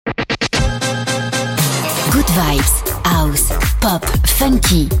vibes, house, pop,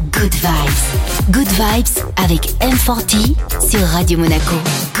 funky, good vibes. Good vibes avec M40 sur Radio Monaco.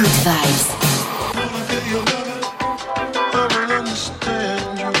 Good vibes.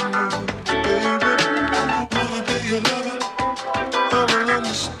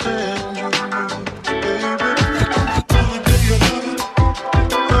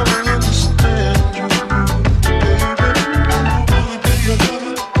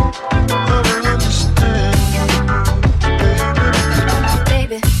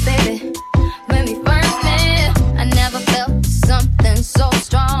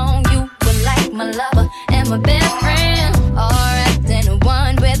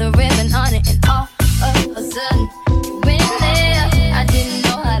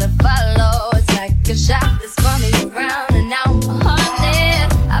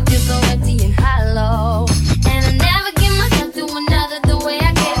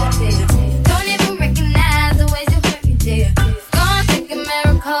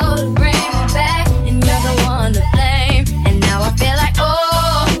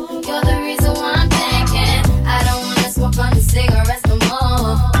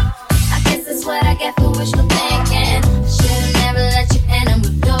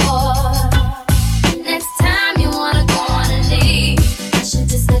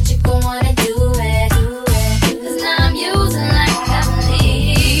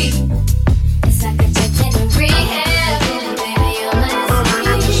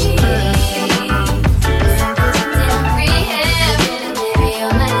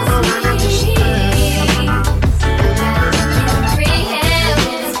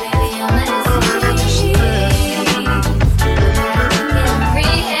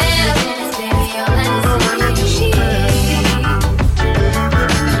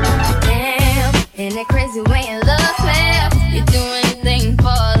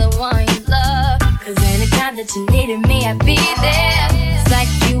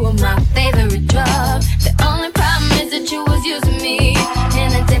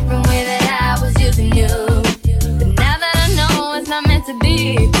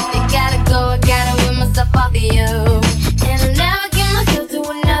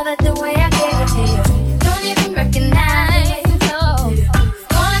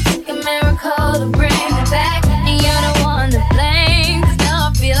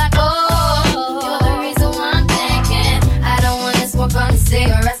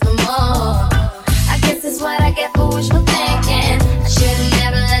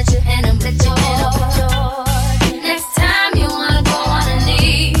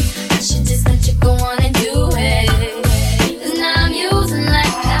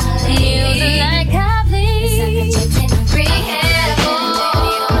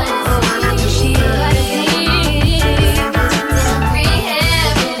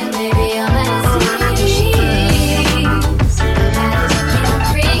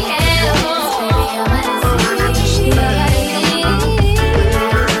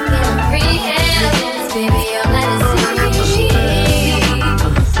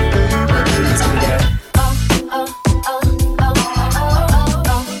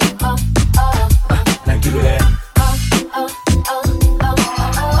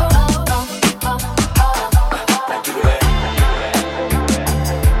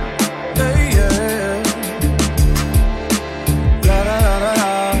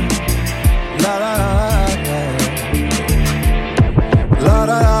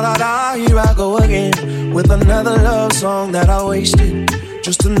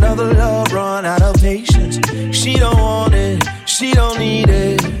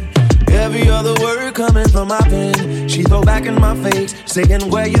 Saying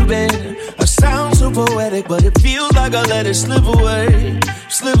where you been, I sound so poetic, but it feels like I let it slip away,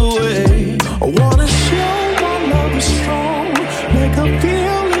 slip away. I wanna show my love is strong, make her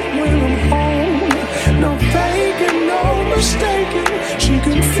feel it when I'm home. No faking, no mistaking, she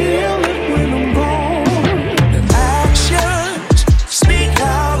can feel it when I'm gone. And actions speak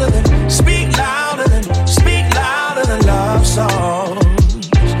louder than love songs.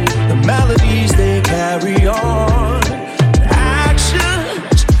 The melodies they carry on.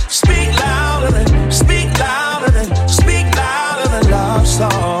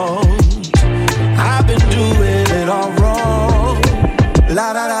 Songs. I've been doing it all wrong.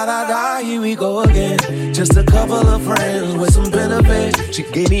 La da da da da, here we go again. Just a couple of friends with some benefits. She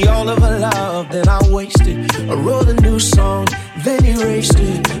gave me all of her love, then I wasted. I wrote a new song, then erased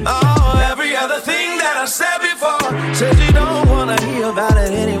it. Oh, every other thing that I said before, said you don't wanna hear about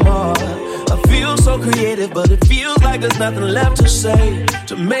it anymore. I feel so creative, but it feels like there's nothing left to say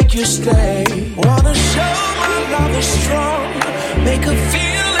to make you stay. Wanna show my love is strong, make her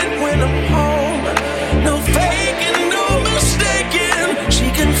feel it when I'm home. No faith.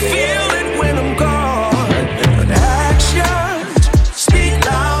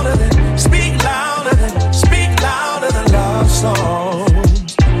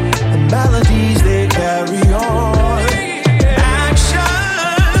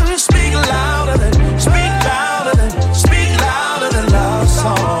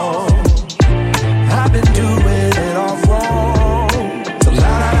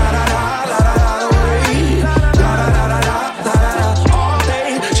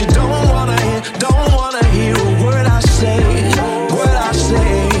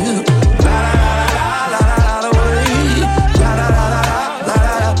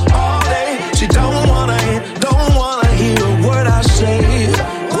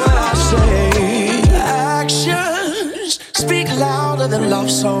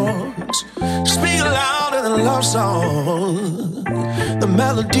 love song. The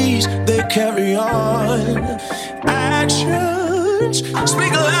melodies, they carry on. Actions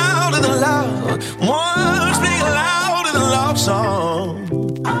speak louder than love. Words speak louder than love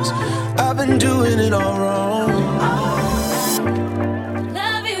songs. I've been doing it all wrong.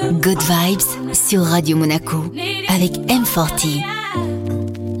 Good Vibes sur Radio Monaco avec M40.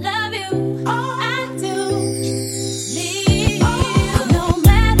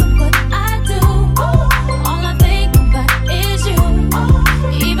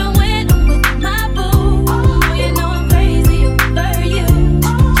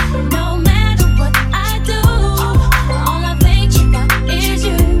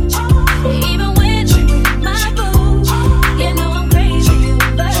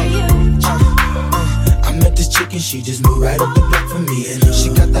 She just moved right up the block for me, and she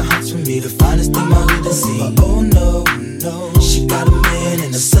got the hots for me, the finest thing my hood has seen. But oh no, no, she got a man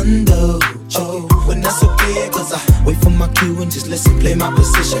and a son though. Oh, when that's okay, cause I wait for my cue and just listen, play my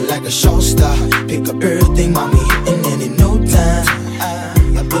position like a show star. Pick up everything, mommy hitting, and in no time,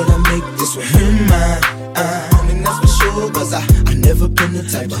 I bet I make this with her mine. And that's for sure, cause I never been the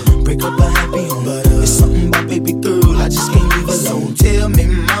type to break up a happy home. But it's something about baby girl, I just can't leave alone. Tell me,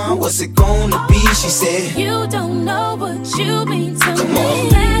 mom, what's it gonna be? She said, you don't know what you mean to come me.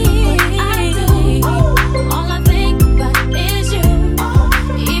 on. I do. All I think about is you.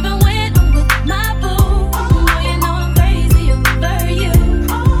 Even when I'm with my boo, oh, you know I'm crazy over you.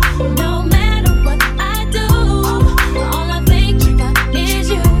 No matter what I do, all I think about is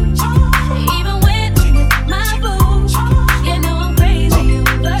you. Even when I'm with my boo, you know I'm crazy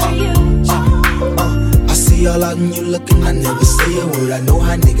over you. I see all out and you looking, I never say a word. I know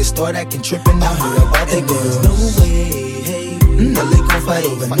how niggas start acting trippin'. I heard about that girls. No way, hey, no they gon' fight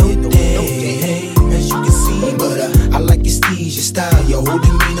over no day, hey, as you can see. But I like your steez, your style, your whole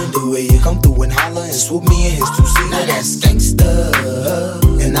demeanor, the way you come through and holler and swoop me in his two-seater. Now that's gangsta,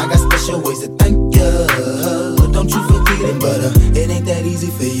 and I got special ways to thank ya. Don't you forget it, but it ain't that easy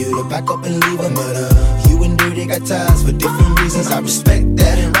for you to back up and leave him. But you and Dirty got ties for different reasons. I respect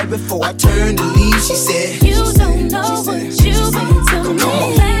that. And right before I turned to leave, she said, you don't know what you mean to me.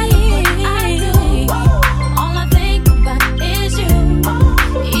 I do. All I think about is you.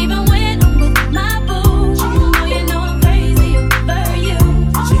 Even when I'm with my boo, oh, you know I'm crazy over you.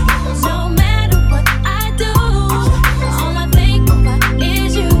 No matter what I do, all I think about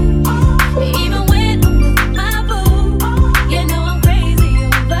is you. Even when I'm with my boo, you know I'm crazy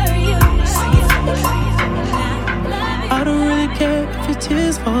over you. I don't really care if your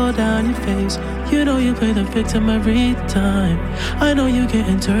tears fall down your face. You know you play the victim every time. I know you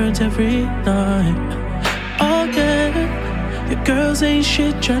getting turns every night. Oh yeah, your girls ain't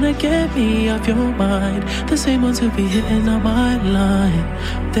shit tryna get me off your mind. The same ones who be hitting on my line,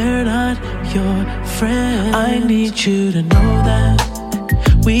 they're not your friends. I need you to know that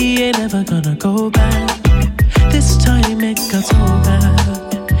we ain't ever gonna go back. This time it got so bad.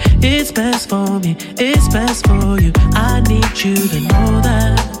 It's best for me, it's best for you. I need you to know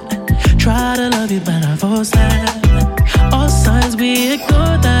that. Try to love you, but I force that. All signs we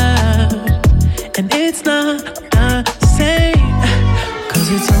ignore that, and it's not the same, cause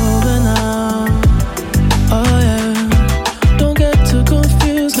it's over now. Oh yeah, don't get too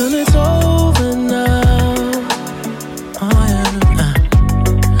confused, cause it's over now. Oh yeah,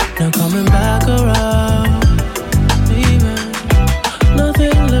 now coming back around, baby.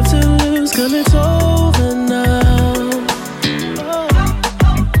 Nothing left to lose, cause it's over now.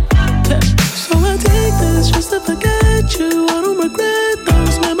 Just to forget you, I don't regret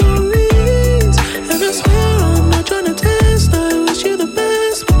those memories. And I swear I'm not trying to test, I wish you the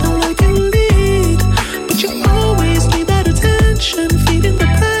best, but I like you lead. But you always need that attention, feeding the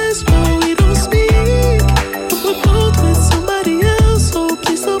past while we don't speak. But we're both with somebody else, so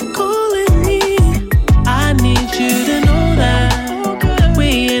please stop calling me. I need you to know that we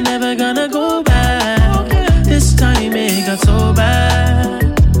ain't never gonna go back. This time it got so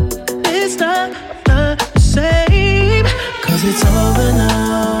bad. It's not same, cause it's over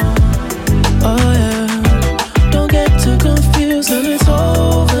now. Oh yeah, don't get too confused, and it's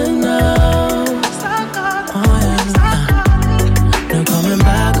over now. Oh yeah, now coming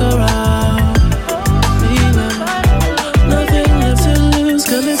back around, baby. Nothing left to lose,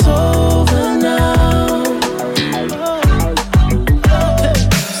 cause it's over now.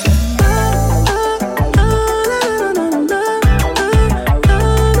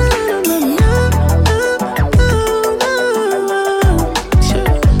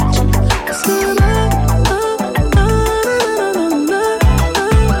 So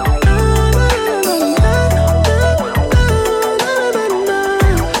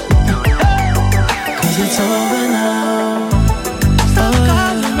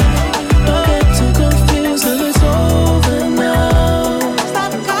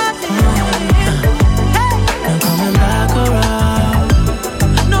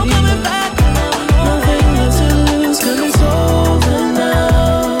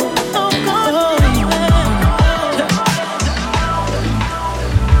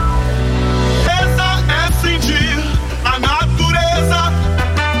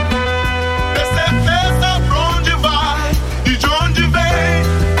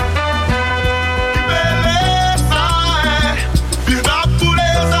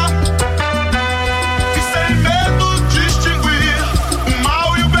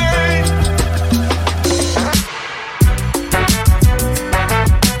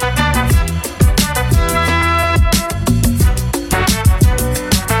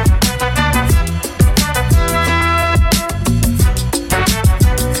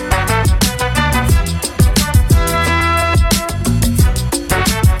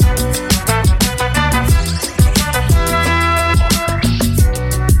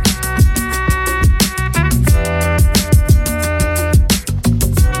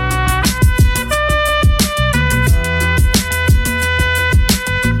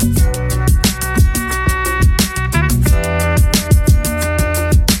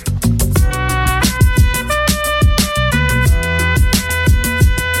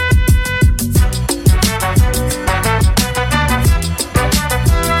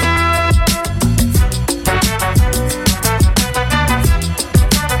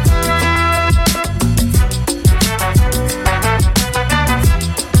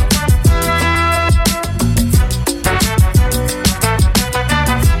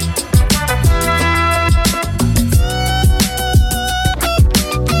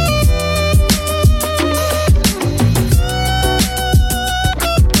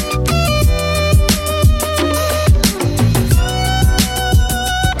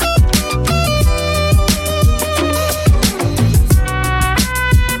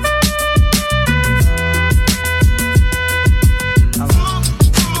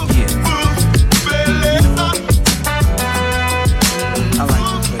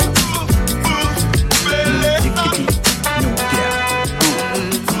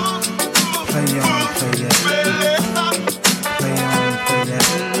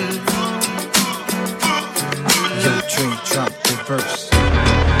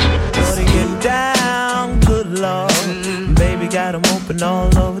down, good lord. Baby got them open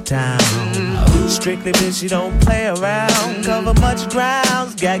all over town. Strictly bitch, you don't play around. Cover much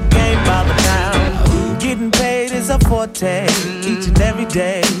grounds, got game by the town. Getting paid is a forte, each and every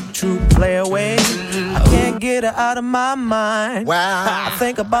day. True play away, I can't get her out of my mind. Wow. I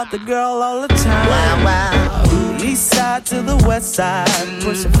think about the girl all the time. Wow, wow. East side to the west side,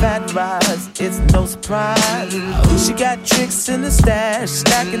 pushing fat rides, it's no surprise. She got tricks in the stash,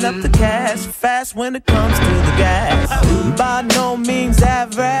 stacking up the cash, fast when it comes to the gas. By no means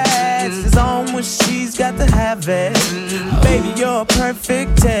average, it's on when she's got to have it. Baby, you're a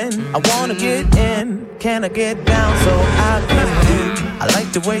perfect 10, I wanna get in, can I get down so I can win? I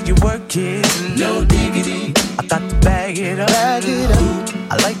like the way you work it, no diggity, I got to bag it up. Bag it up.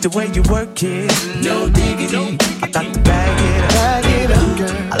 I like the way you work it, no diggity, I got to bag it up. Bag it up, girl.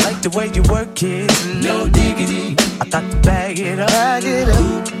 I like the way you work it, no diggity, I got to bag it up. Bag it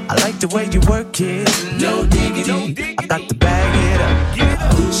up. I like the way you work it, no diggity, I got to bag it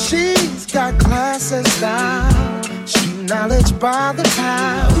up. She's got class and style, street knowledge by the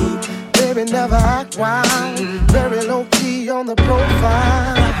pound. Baby never act wild, very low key on the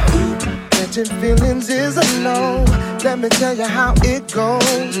profile. Catching feelings is a no. Let me tell you how it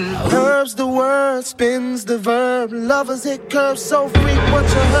goes. Curves the word, spins the verb. Lovers hit curves so frequent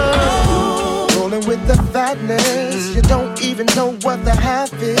you heard. Rolling with the fatness, you don't even know what the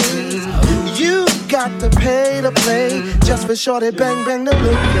half is. You got to pay to play just for shorty bang bang to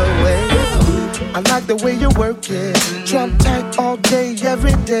look your way. I like the way you work it, Trump tight all day,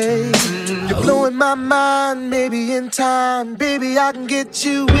 every day. You're blowing my mind, maybe in time, baby I can get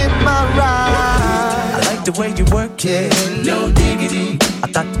you in my ride. I like the way you work it, no diggity,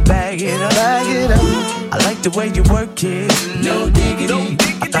 I got to bag it up. Bag it up. I like the way you work it, no diggity,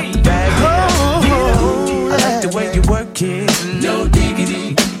 I got to bag it up. I like the way you work it, no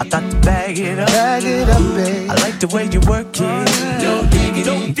diggity, I got to bag it up. Bag it up, babe. I like the way you work it, no diggity,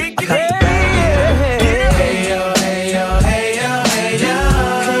 I got to bag it up. Hey yo, hey yo, hey yo, hey yo,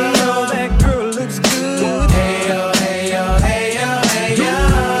 hey yo, that girl looks good. Hey yo, hey yo, hey yo, hey yo,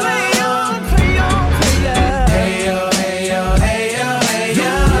 play on, play on, play on. Hey yo, hey yo, hey yo, hey yo,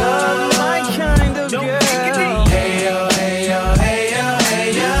 you're my kind of girl. Hey yo, hey yo, hey yo, hey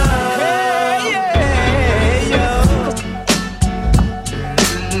yo, hey yo.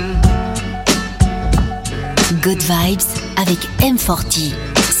 Good Vibes avec M40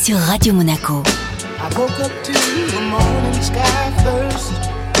 sur Radio Monaco. I woke up to the morning sky first.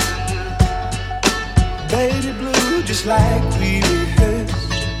 Baby blue, just like we rehearsed.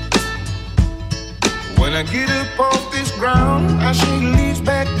 When I get up off this ground, I shake leaves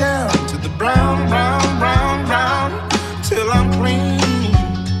back down to the brown, brown, brown, brown, till I'm clean.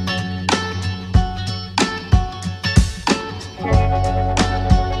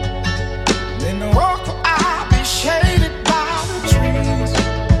 Then the walk I'll be shaded by the trees,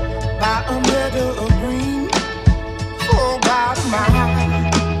 by a meadow of green, for about a mile.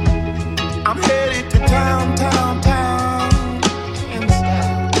 I'm headed to town, town, town, in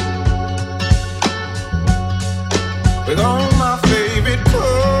style, with all my favorite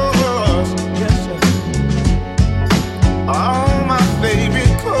colors, yes sir, all my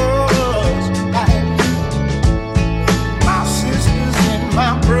favorite colors, my sisters and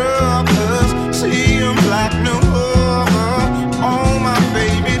my brothers, see them like no other, all my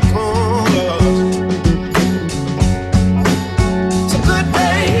favorite colors. It's a good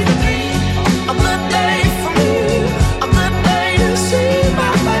day to be, a good day for me, a good day to see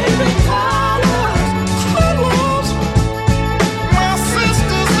my favorite colors, colors.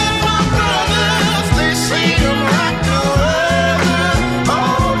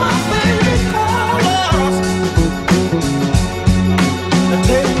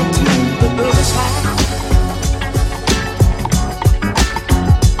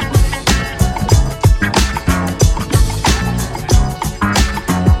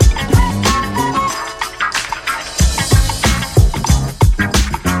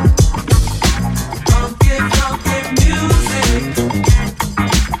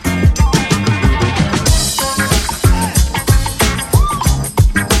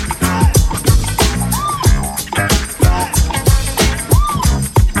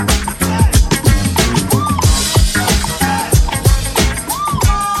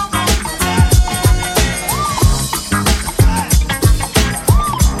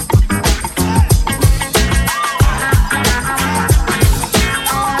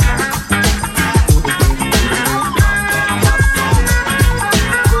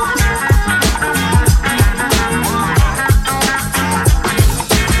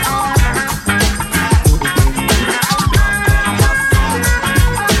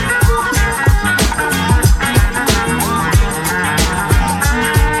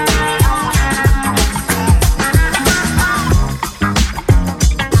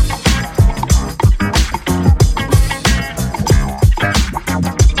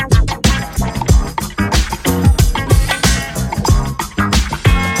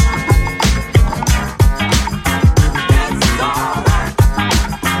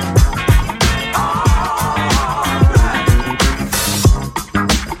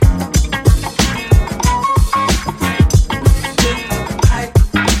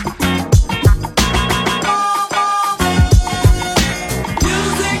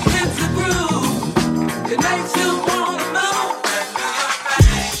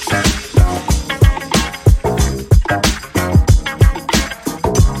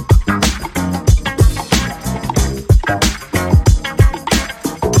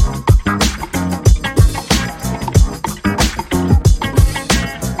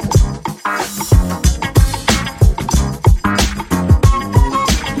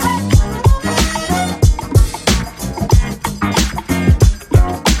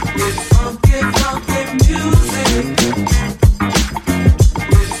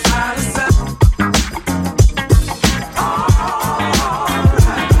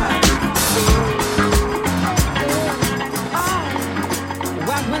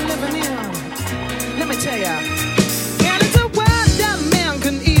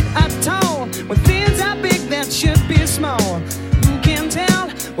 that should be small. Who can tell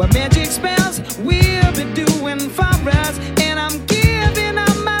what magic spells we'll be doing for us? And I'm giving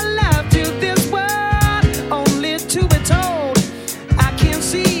up my love to this world, only to be told I can't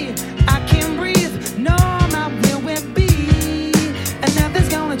see, I can't breathe, no, not where we'll be. And nothing's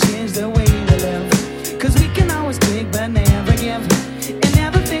gonna change the way we live, 'cause we can always take but never give. And now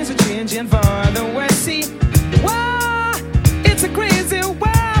the things are changing for the worse. See, whoa, it's a crazy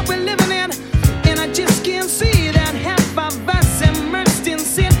world we're living in, and I just can't see that half of us immersed in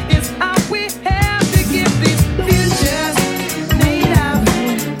sin is all we have to give these futures made of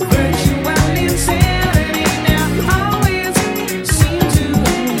virtual insanity. Now always seem to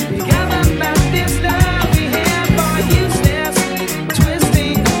be governed by this love we have for useless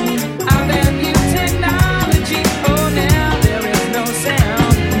twisting of that new technology. Oh, now there is no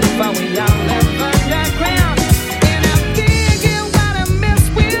sound, but we all live underground. And I'm thinking what a mess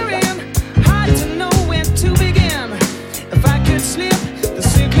we're in, hard to know where to begin. If I could slip the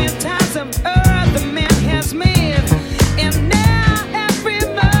secret ties of earth the man has made, and now every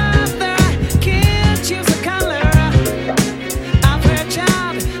mother can choose a color of her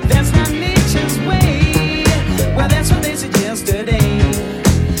child. That's not nature's way. Well, that's what they suggest today.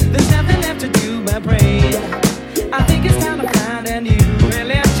 There's nothing left to do but pray. I think it's time to find a new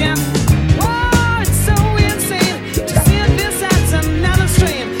religion. Whoa, it's so insane to see this as another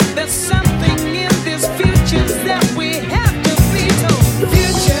strain. There's something in this future that we have to be told.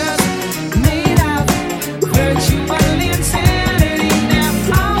 Futures made of virtual insanity now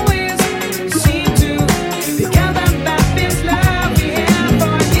always seem to be governed by this love we have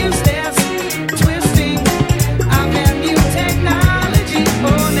for useless twisting of that new technology.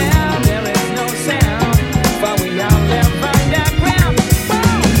 Oh, now there is no sound, but we all live underground.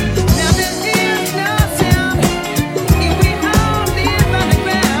 Whoa, now there is no sound, and we all live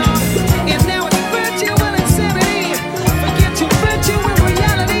underground. And now it's virtual insanity. Forget your virtual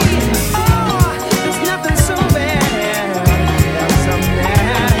reality. Oh, there's nothing so bad as some bad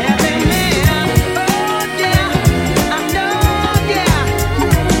happening. Oh, yeah, I know, yeah.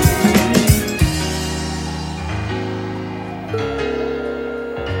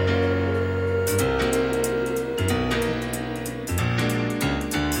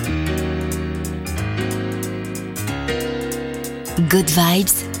 Good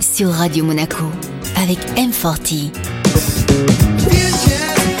Vibes sur Radio Monaco avec M40.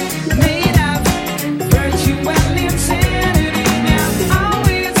 Futures made of virtual insanity now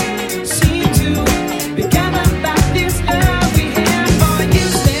always seem to be governed by this love we have for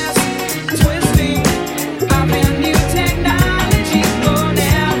useless twisting of a new technology. Oh,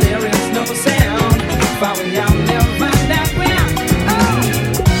 now there is no sound, but we all live underground. Oh,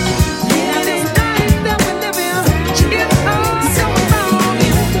 yeah, this life that we live in is all so wrong.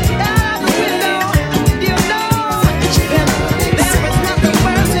 Out the window, you know, there is nothing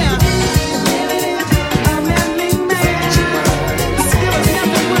worse than a manly man. There is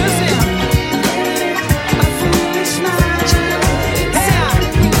nothing worse than a foolish man. Yeah.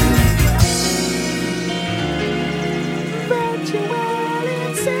 Virtual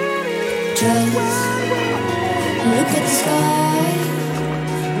insanity. Just look at the sky,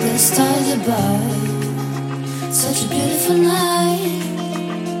 the stars above. Such a beautiful night.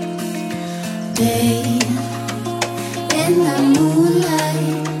 Bathe in the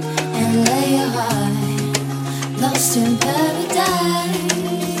moonlight and lay your heart lost in paradise.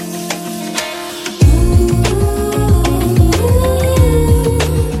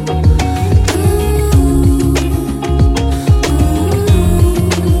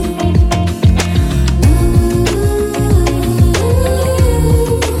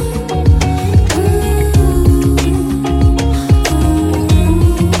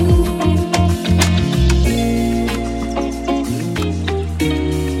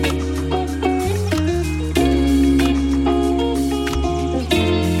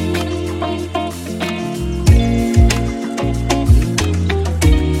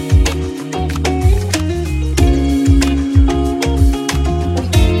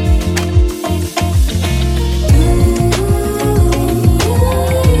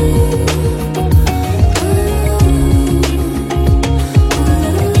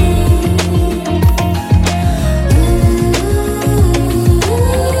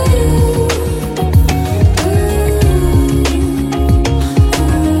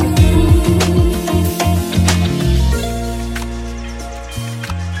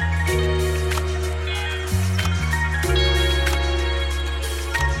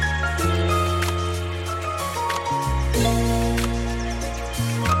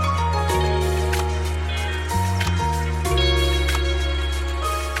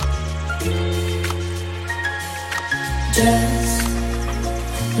 Just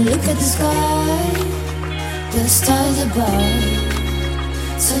look at the sky, the stars above.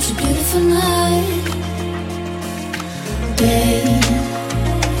 Such a beautiful night. Bathe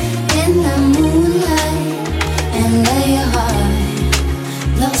in the moonlight and lay your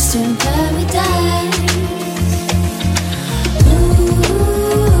heart lost in paradise.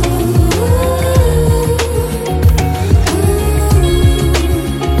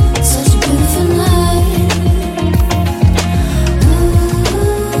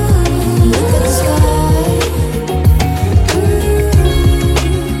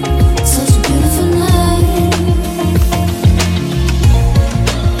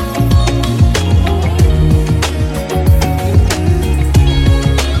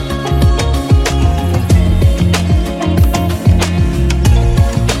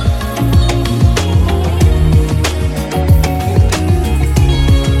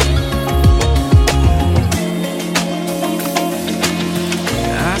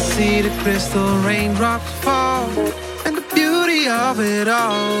 Crystal raindrops fall, and the beauty of it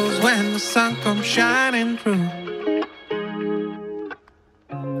all is when the sun comes shining through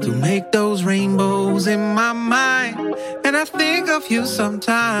to make those rainbows in my mind. And I think of you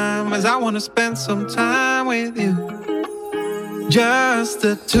sometime as I want to spend some time with you. Just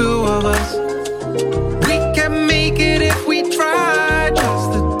the two of us. We can make it if we try.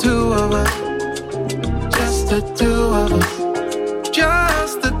 Just the two of us. Just the two of us.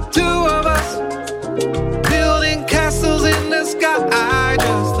 Just the two of us, building castles in the sky.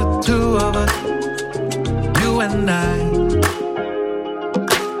 Just the two of us, you and I.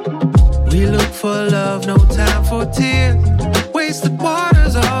 We look for love, no time for tears. Wasted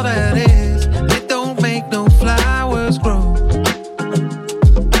water's all that is. It don't make no flowers grow.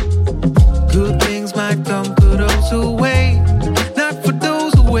 Good things might come to those who wait, not for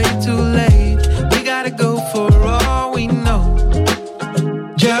those who wait too late. We gotta go for all we know.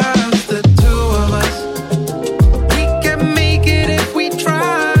 Just the two of us. We can make it if we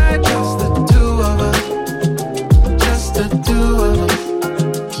try. Just the two of us. Just the two of us.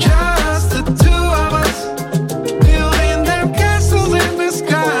 Just the two of us. Building them castles in the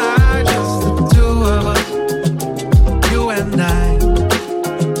sky. Just the two of us. You and I.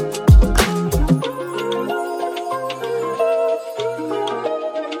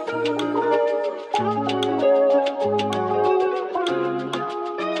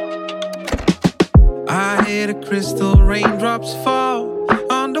 Crystal raindrops fall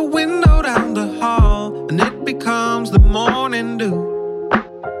on the window down the hall, and it becomes the morning dew.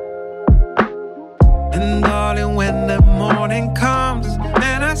 And darling, when the morning comes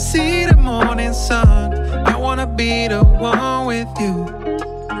and I see the morning sun, I wanna be the one with you.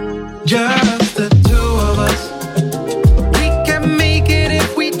 Just the two of us. We can make it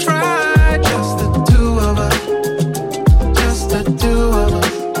if we try. Just the two of us. Just the two of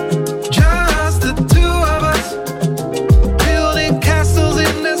us.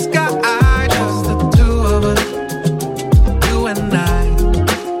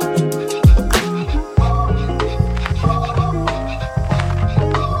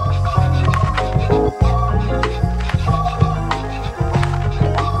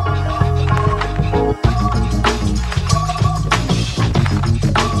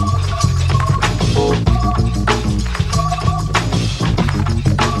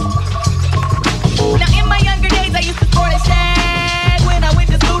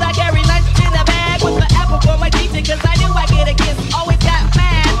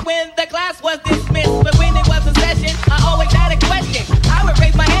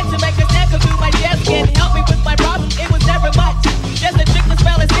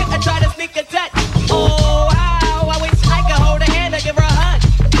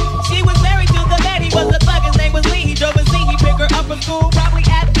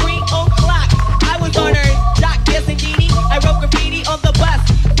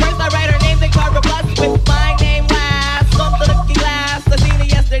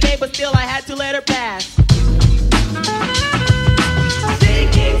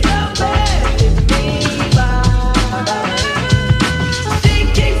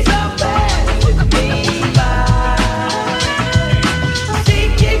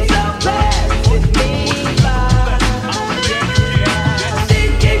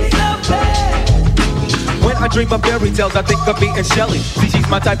 dream of fairy tales, I think of being Shelly. See, she's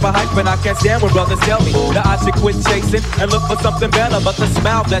my type of hype, and I can't stand when brothers tell me that I should quit chasing and look for something better. But the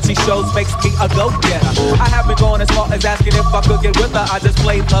smile that she shows makes me a go-getter. I haven't gone as far as asking if I could get with her. I just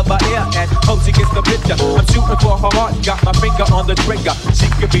play love by ear and hope she gets the picture. I'm shooting for her heart, got my finger on the trigger. She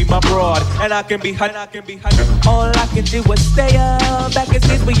can be my broad, and I can be her. All I can do is stay up. Back in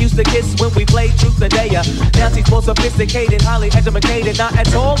since we used to kiss when we played truth or dare. Now she's more sophisticated, highly educated, not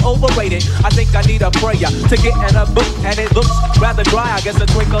at all overrated. I think I need a prayer to get in a book, and it looks rather dry. I guess a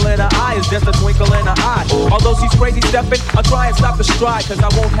twinkle in her eye is just a twinkle in her eye. Although she's crazy stepping, I'll try and stop the stride, cause I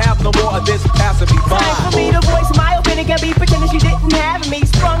won't have no more of this passing me by. Time for me to voice my opinion, can be pretending she didn't have me.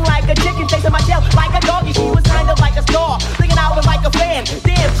 Sprung like a chicken, chasing my tail like a doggy. She was kind of like a star, thinking I was like a fan.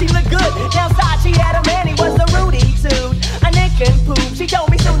 Damn, she looked good. Downside she had a man, he was a Rudy too. A Nick and Poop. She told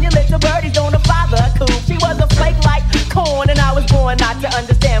me soon your little birdies don't apply the coop. She was a flake like corn, and I was born not to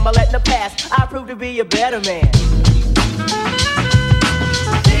understand. But letting the past, I proved to be a better man.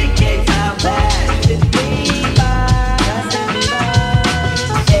 Shake how bad it be by.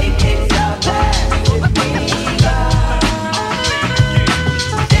 Shake how bad it be by.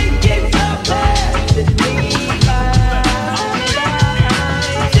 Shake how bad it be by.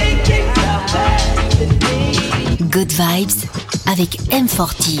 Good Vibes avec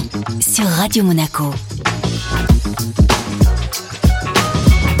M40 sur Radio Monaco.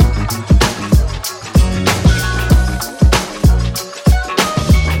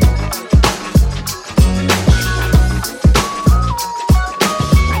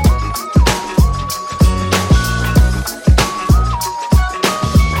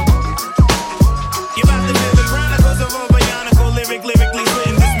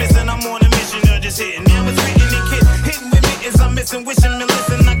 Wishing me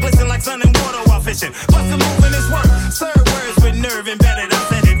listen, I glisten like sun and water while fishing. Bust a move in this work, serve words with nerve embedded. I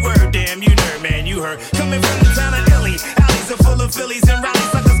said it word, damn you nerd, man, you heard. Coming from the town of Illy, alleys are full of Phillies and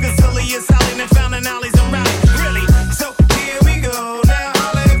rallies. Suckers concilious, Sally and found in alleys and rallies. Really? So here we go. Now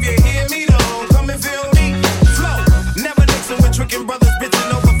holla if you hear me though. Come and feel me. Flow. Never Nixon with tricking brothers,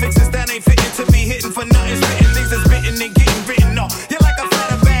 bitching over fixes that ain't fitting to be hitting for nothing. Spitting things that's bitten and getting written off. You're like a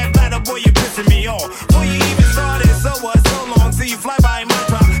fat or bad bladder, boy, you pissing me off. Before you even started, so what? See you fly by my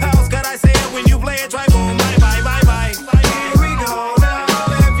drop. How else could I say it when you play it? Try boom, bye bye bye bye. Here we go now.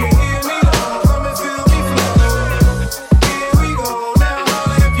 If you hear me though, come and feel me flow. Here we go now.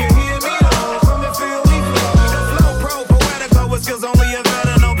 If you hear me though, come and feel me flow. Flow pro poetical with skills only a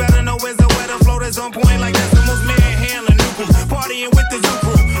better. No better, no is a weather flow that's on point like that's the most manhandling new crew. Partying with the zoo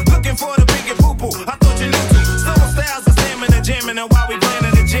crew, looking for the bigger poo poo. I thought you knew too. Soul styles are stamina jamming, and while we playing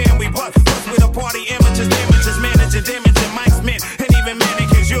in the jam, we bust with a party amateurs, damages, managing damage. And even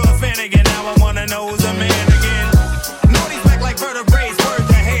mannequins, you're a fan again. Now I wanna know who's a man again. Know these back like vertebrae. Word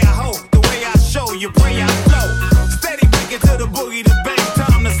that hey, I hope the way I show you pray I flow. Steady breaking to the boogie, the bang.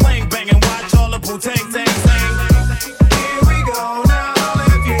 Time to slang bang and watch all the Wu-Tang Tang sing. Here we go now.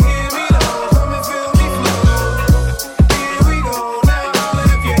 If you hear me though, come and feel me flow. Here we go now.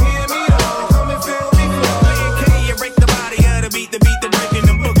 If you hear me though, come and feel me flow. Can you break the body of the beat breaking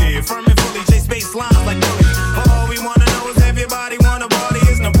the boogie. Firm and fully chase bass lines like boogie. All we wanna know is everybody wanna party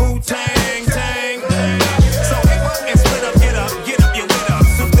is the Wu-Tang Tang. So hip up and split up, get up, you wit up.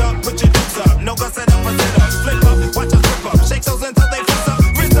 Souped up, put your dukes up, no guts set up or sit up. Flip up, watch us flip up, shake those until they fist up.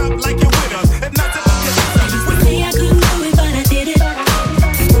 Wrist up like you're with us, if not to look at yourself. Would say I couldn't do it, but I did it.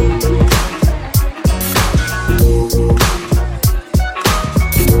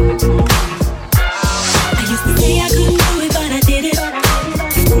 I used to say I couldn't do it, but I did it.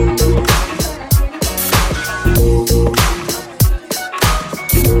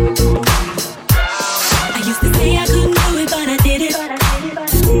 I used to say I couldn't do it, but I did it.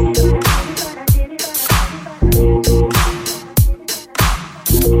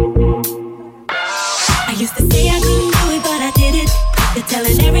 I used to say I couldn't do it, but I did it. After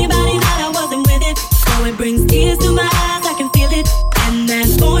telling everybody that I wasn't with it. So it brings tears to my eyes, I can feel it. And that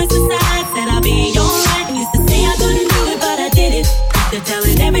voice inside said I'll be alright. I used to say I couldn't do it, but I did it. After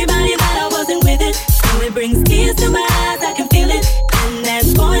telling everybody that I wasn't with it. So it brings tears to my eyes, I can feel it. And that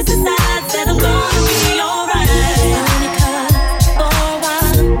voice inside said I'm gonna be alright. For a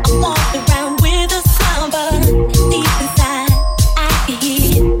while, I walked around with a smile, but deep inside, I can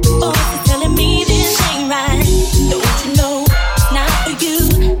hear voices telling me this ain't right. Don't you know it's not for you?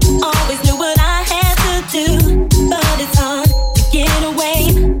 Always knew what I had to do, but it's hard to get away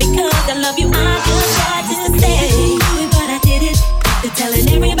because I love you. I just tried to stay, but I did it. After telling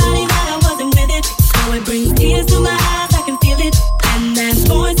everybody that I wasn't with it, so it brings tears to my eyes. I can feel it, and that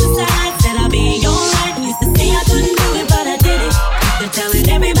voice inside.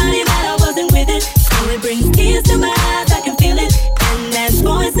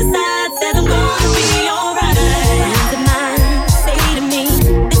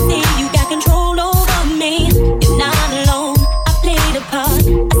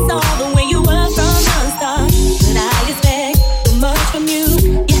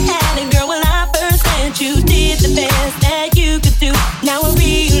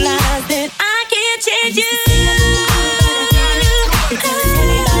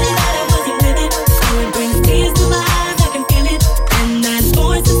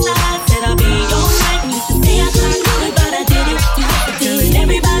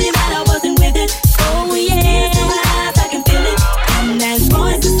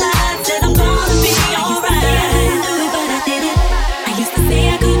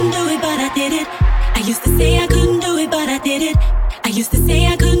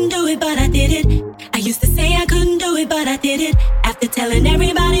 Telling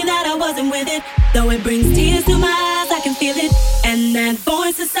everybody that I wasn't with it. Though it brings tears to my eyes, I can feel it. And that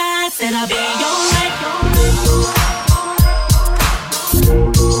voice inside said I'll be alright.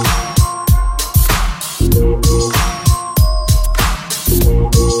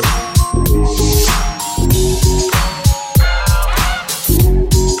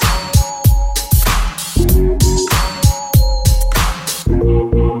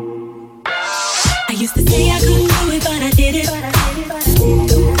 I used to say I couldn't do it, but I did it.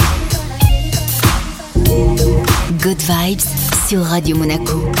 Good Vibes sur Radio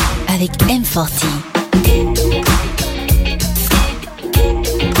Monaco avec M40.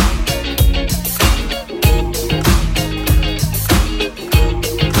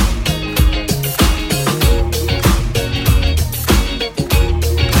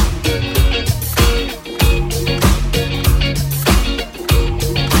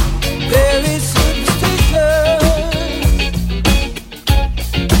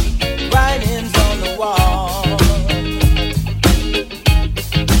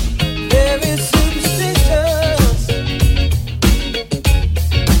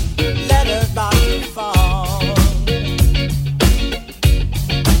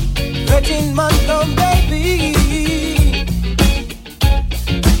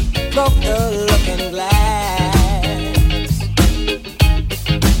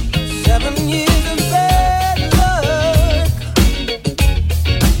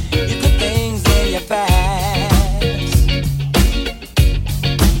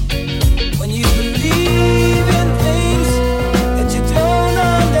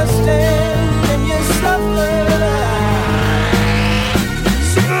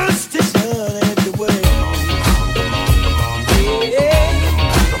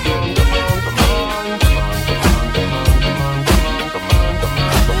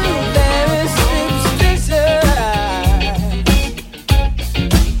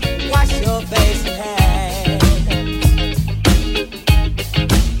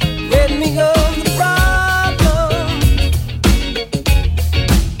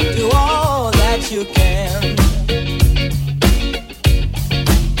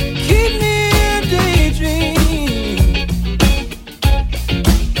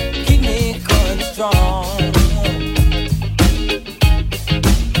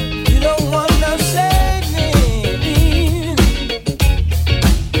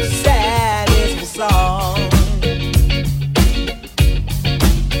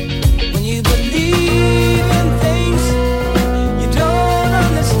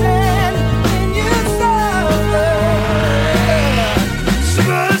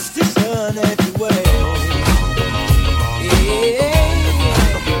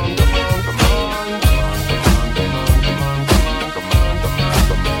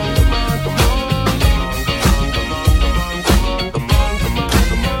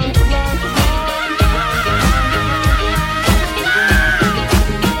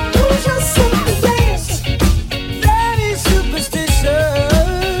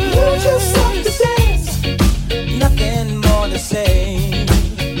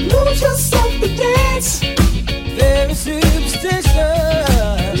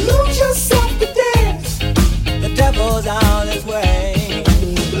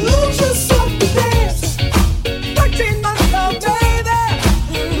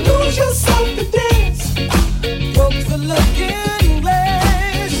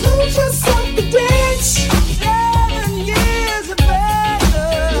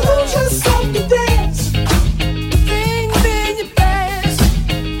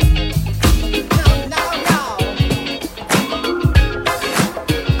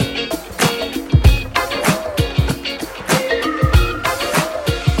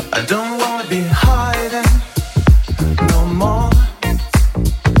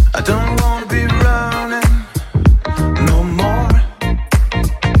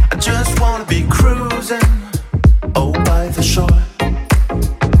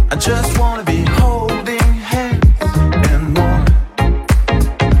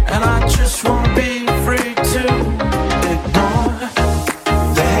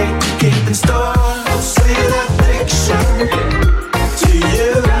 Sweet affection to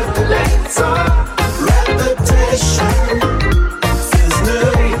you, later.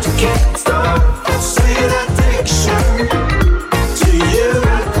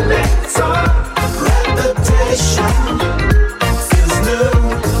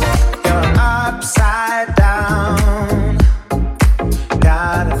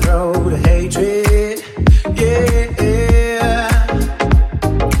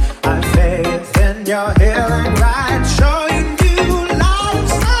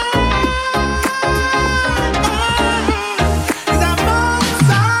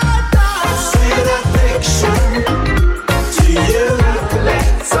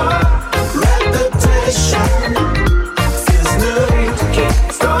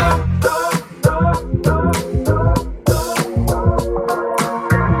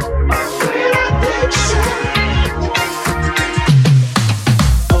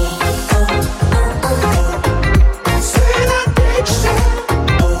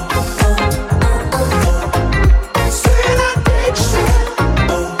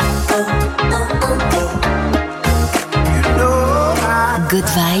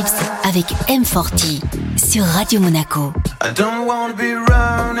 avec M40 sur Radio Monaco. I don't wanna be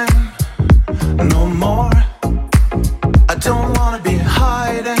running no more. I don't wanna be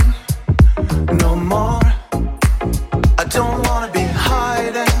hiding no more. I don't wanna be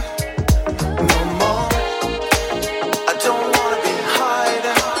hiding no more. I don't wanna be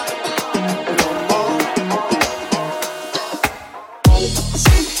hiding no more.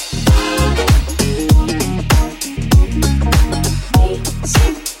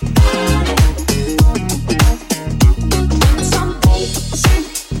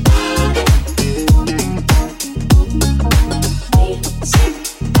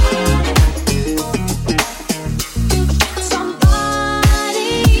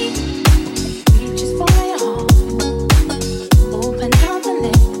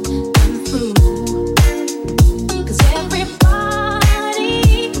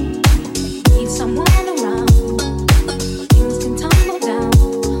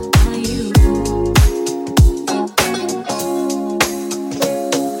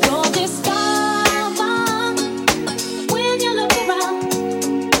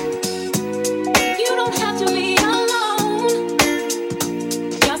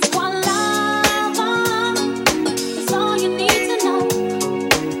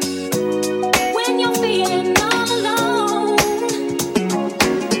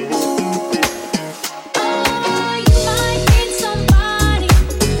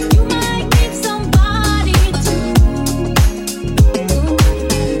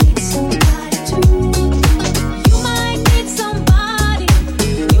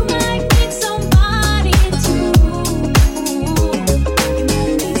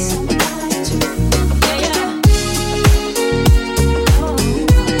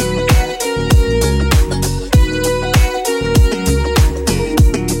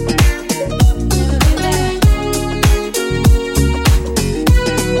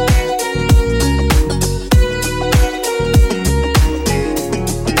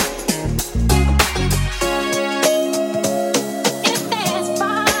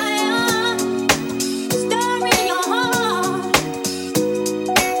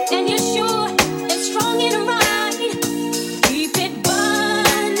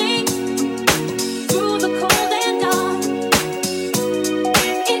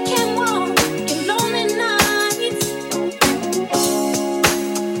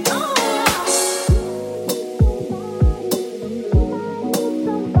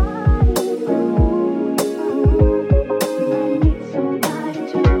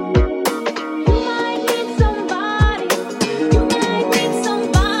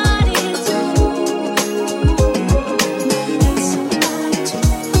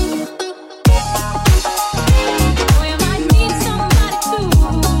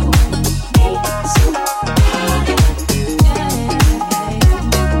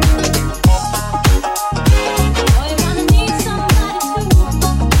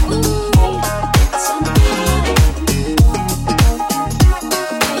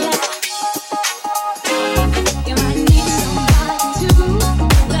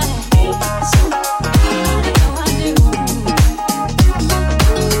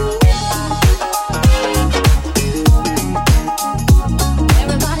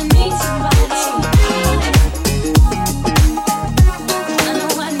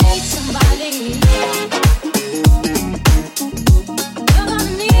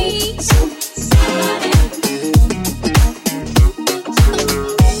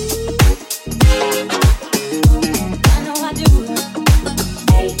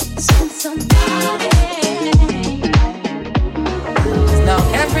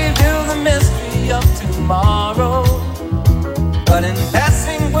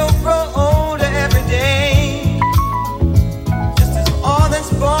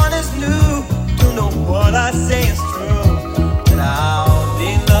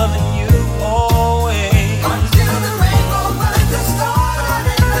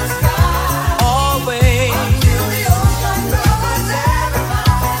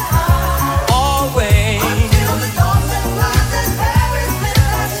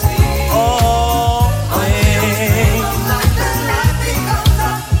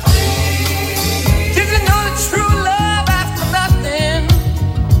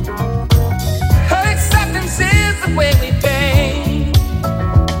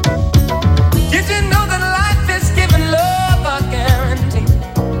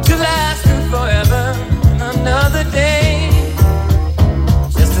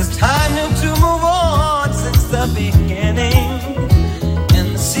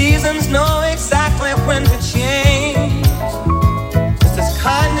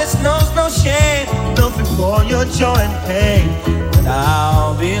 for your joy and pain. But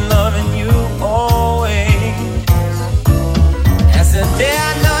I'll be loving you always. As the day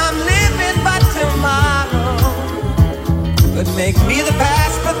I know I'm living, but tomorrow would make me the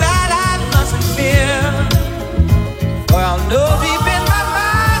past, but that I mustn't fear. For I'll know deep in my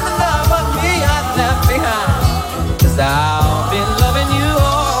mind the love of me I've left behind. 'Cause I'll be loving you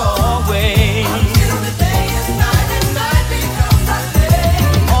always. Until the day is night and night becomes the day.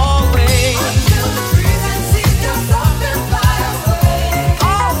 Always. Until the trees and seas just stop and fly away.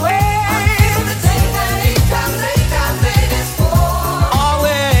 Always. Until the day that each time made is for.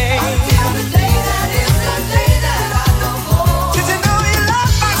 Always. Until the day that is the day that I know more. 'Cause you know you're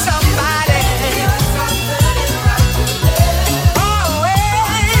loved by somebody. You're something is right to live.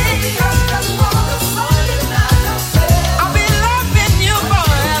 Always. Just for the sun and not yourself. I'll be loving you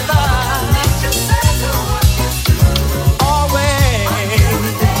forever. Let your sense of what is true. Always. Until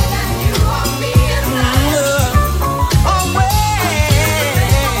the day that you are me and I. Always.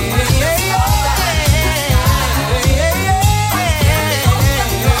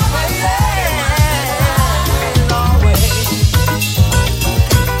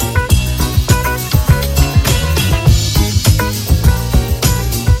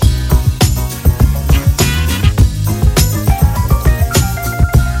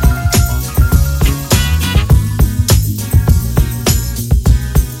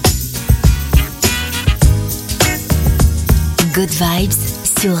 Good Vibes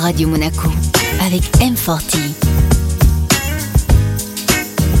sur Radio Monaco avec M40.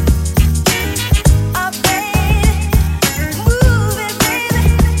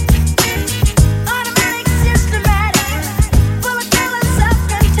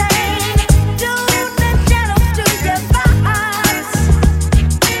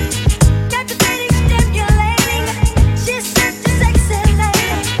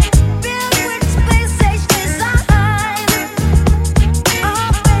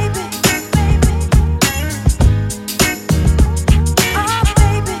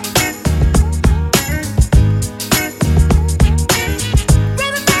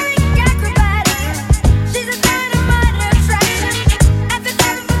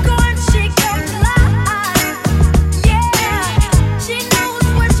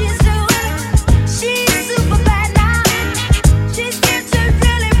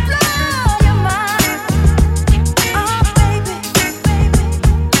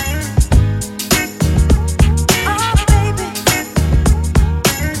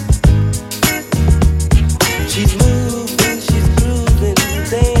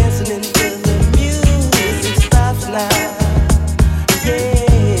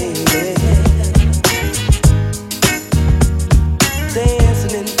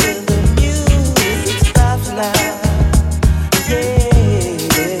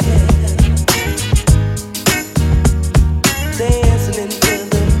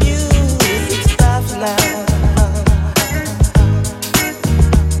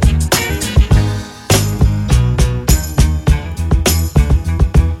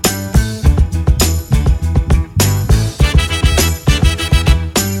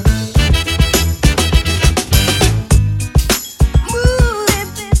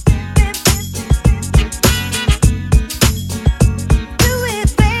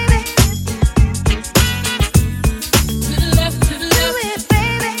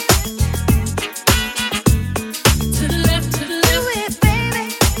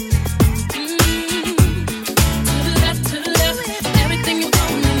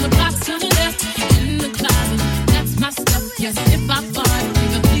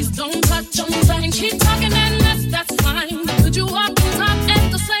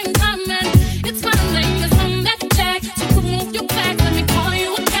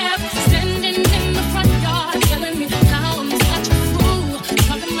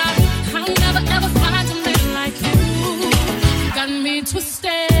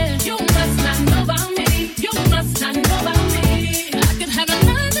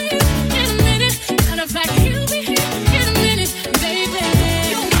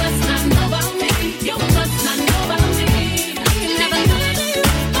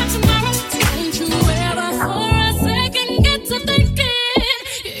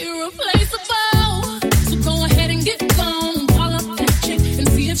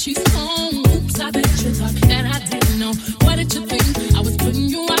 That I didn't know. What did you think? I was putting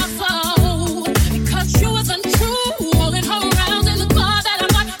you out for?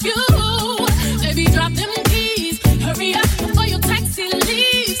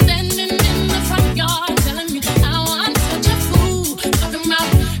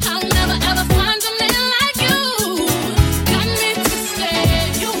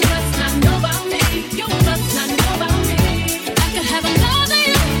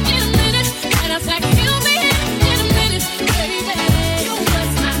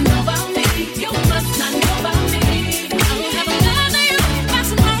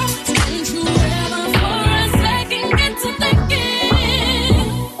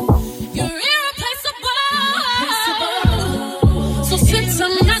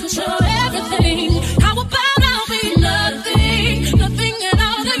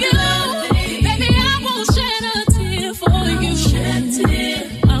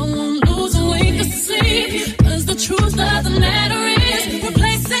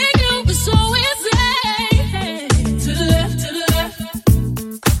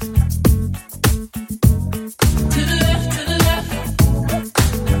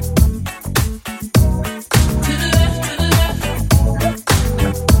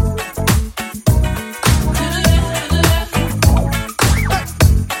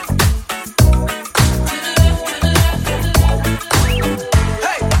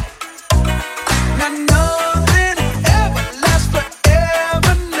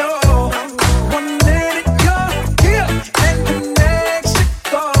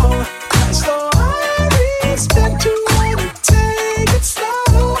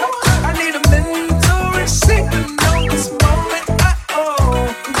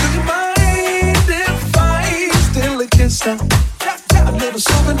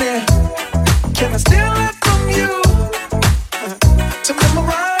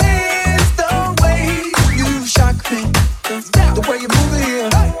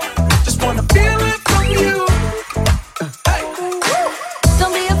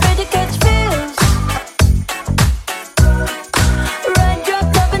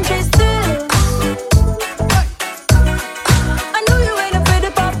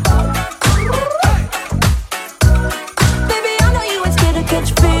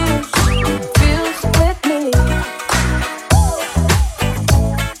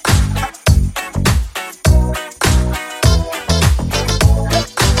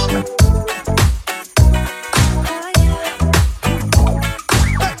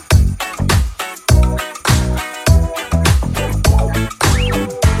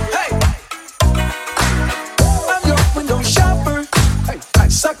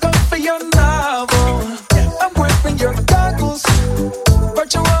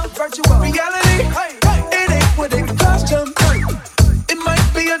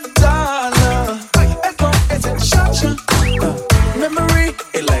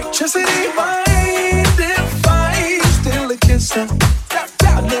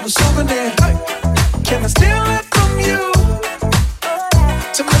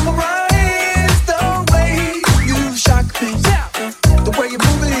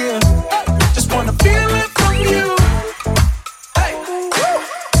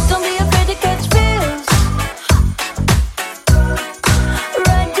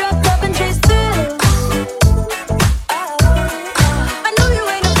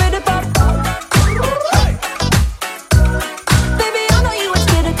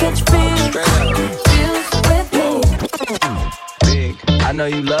 I know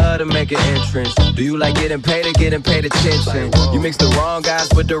you love to make an entrance. Do you like getting paid or getting paid attention? You mix the wrong guys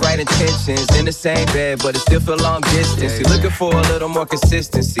with the right intentions. In the same bed, but it still feel long distance. You're looking for a little more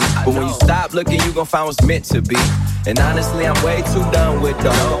consistency. But when you stop looking, you gon' find what's meant to be. And honestly, I'm way too done with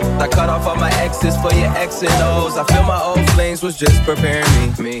those. I cut off all my exes for your X and O's. I feel my old flings was just preparing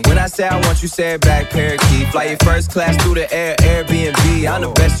me. When I say I want you, say it back, parakeet. Fly your first class through the air, Airbnb. I'm the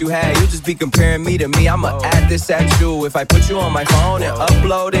best you had, you just be comparing me to me. I'ma add this at you. If I put you on my phone and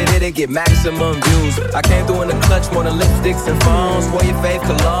upload it, it'll get maximum views. I came through in the clutch more than lipsticks and phones. Wore your fave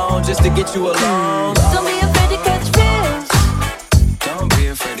cologne just to get you alone. Don't be afraid to catch feels. Don't be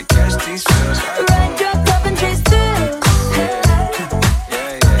afraid to catch these feels. Ride your cup and chase through.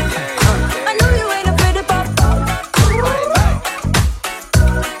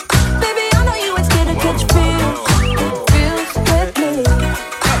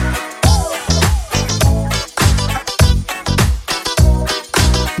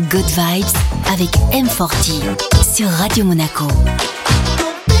 Good Vibes avec M40 sur Radio Monaco.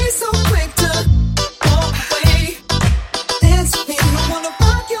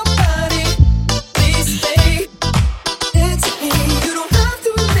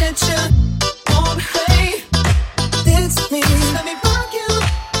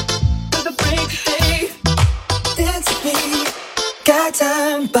 Got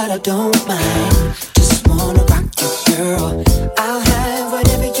time, but I don't mind. Just wanna rock you, girl. I'll have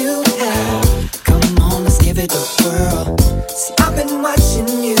whatever you have. Come on, let's give it a whirl. See, I've been watching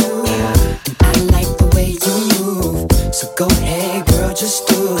you, and I like the way you move. So go ahead, girl, just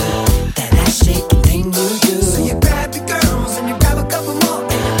do that ass shaking thing you do. So you grab your girls and you grab a couple more,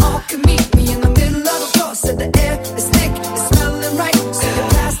 and you all can meet me in the middle of the floor. So the air is thick, it's smelling right. So you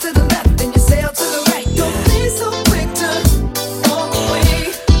pass to the left and you sail to the right. Don't be so quick to walk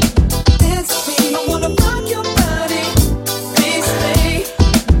away. Dance with me.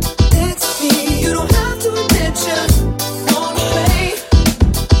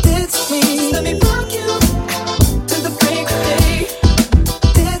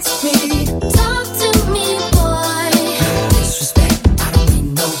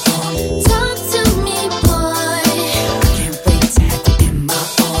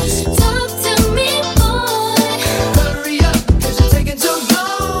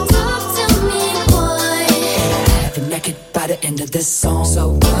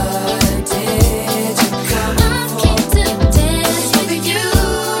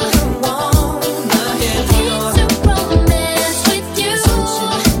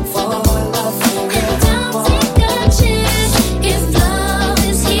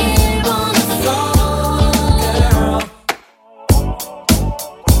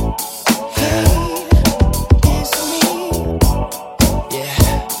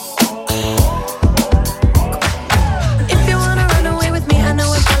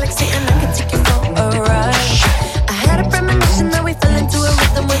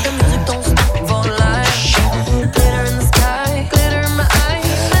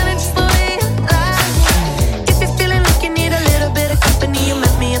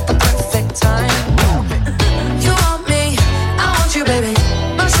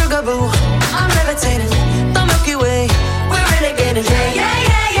 sugar boo, I'm levitating. The Milky Way, we're renegading. Yeah, yeah,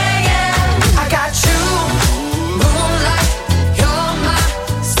 yeah, yeah, yeah. I got you, moonlight, you're my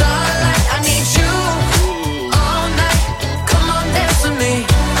starlight. I need you all night. Come on, dance with me.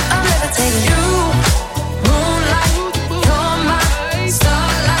 I'm levitating. You, moonlight, you're my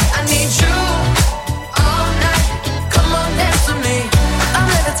starlight. I need you all night. Come on, dance with me. I'm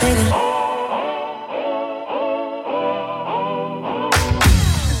levitating.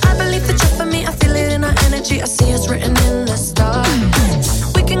 I see us written in the stars.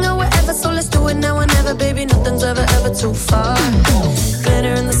 We can go wherever, so let's do it now or never, baby. Nothing's ever, ever too far.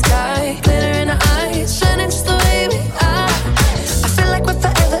 Glitter in the sky, glitter in our eyes, shining just the way we are. I feel like we're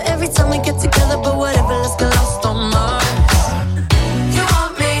forever every time we get together, but whatever, let's get lost on Mars. You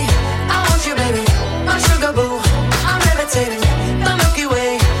want me, I want you, baby. My sugar boo, I'm levitating. The Milky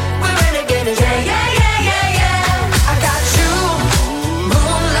Way, we're renegading. Yeah, yeah, yeah, yeah, yeah. I got you,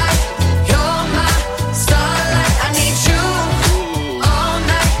 moonlight, you're my starlight. I need you all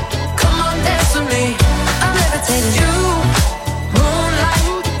night. Come on, dance with me. I'm levitating. You, moonlight,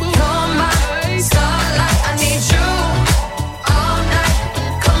 you're my starlight. I need you all night.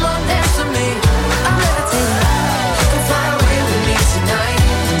 Come on, dance with me. I'm levitating. You can fly away with me tonight.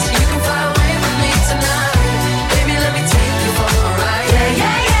 So you can fly away with me tonight. Baby, let me take you for a ride. Yeah,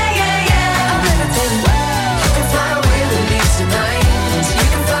 yeah, yeah, yeah, yeah. I'm levitating. You can fly away with me tonight. So you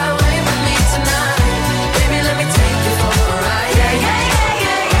can fly away with me tonight. Baby, let me take you for a ride. Yeah, yeah, yeah,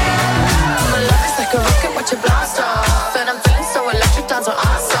 yeah, yeah. My love is like a rocket, watch it blast off. And I'm feeling so electric, dance on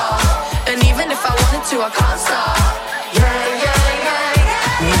our song. And even if I wanted to, I can't stop. Yeah, yeah, yeah,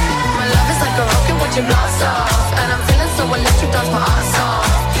 yeah. My love is like a rocket, watch it blast off. And I'm feeling so electric, dance my ass off.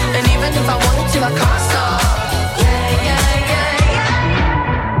 And even if I wanted to, I can't stop. Yeah, yeah, yeah, yeah.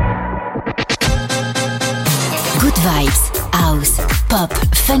 Good vibes, house, pop,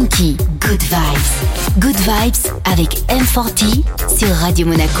 funky, good vibes. Good vibes avec M40 sur Radio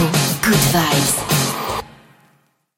Monaco. Good vibes.